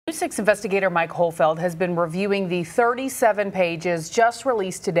News 6 investigator Mike Holfeld has been reviewing the 37 pages just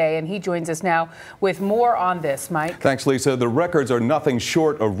released today, and he joins us now with more on this. Mike. Thanks, Lisa. The records are nothing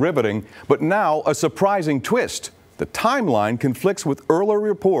short of riveting, but now a surprising twist. The timeline conflicts with earlier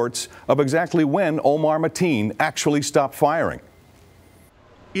reports of exactly when Omar Mateen actually stopped firing.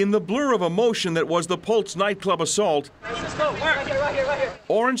 In the blur of emotion that was the Pulse nightclub assault,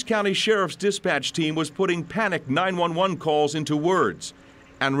 Orange County Sheriff's dispatch team was putting panic 911 calls into words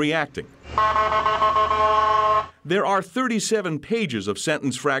and reacting. There are 37 pages of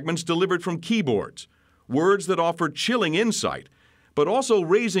sentence fragments delivered from keyboards, words that offer chilling insight, but also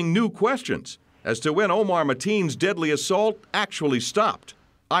raising new questions as to when Omar Mateen's deadly assault actually stopped.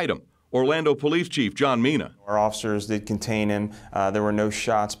 Item: Orlando Police Chief John Mina. Our officers did contain him. There were no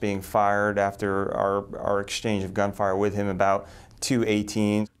shots being fired after our exchange of gunfire with him about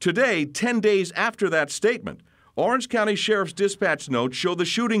 2:18. Today, 10 days after that statement, Orange County Sheriff's dispatch notes show the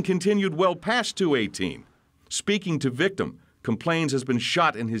shooting continued well past 2:18. Speaking to victim, complains has been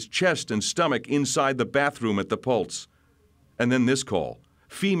shot in his chest and stomach inside the bathroom at the Pulse. And then this call: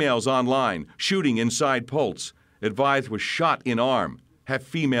 females online, shooting inside Pulse, advised was shot in arm, have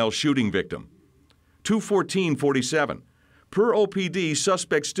female shooting victim. 2:14:47. Per OPD,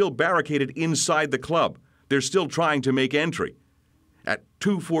 suspects still barricaded inside the club. They're still trying to make entry. At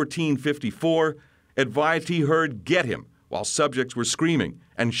 2:14:54, advised he heard "get him" while subjects were screaming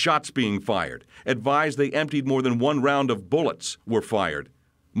and shots being fired. Advised they emptied more than one round of bullets were fired.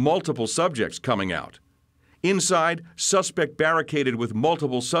 Multiple subjects coming out. Inside, suspect barricaded with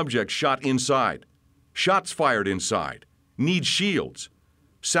multiple subjects shot inside. Shots fired inside. Needs shields.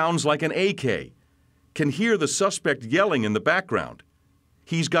 Sounds like an AK. Can hear the suspect yelling in the background.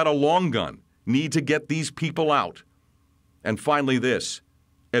 He's got a long gun. Need to get these people out. And finally this: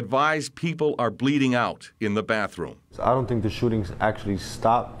 advised people are bleeding out in the bathroom. I don't think the shootings actually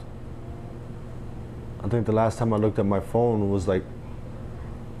stopped. I think the last time I looked at my phone was like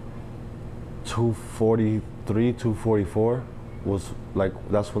 2:43, 2:44 was like,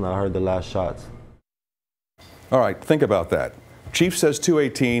 that's when I heard the last shots. All right, think about that. Chief says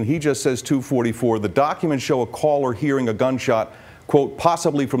 2:18, he just says 2:44. The documents show a caller hearing a gunshot, quote,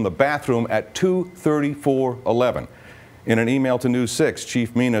 possibly from the bathroom at 2:34:11. In an email to News 6,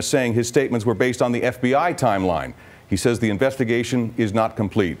 Chief Mina saying his statements were based on the FBI timeline. He says the investigation is not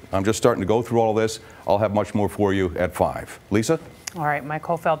complete. I'm just starting to go through all of this. I'll have much more for you at 5. Lisa? All right, Mike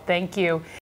Holfeld, thank you.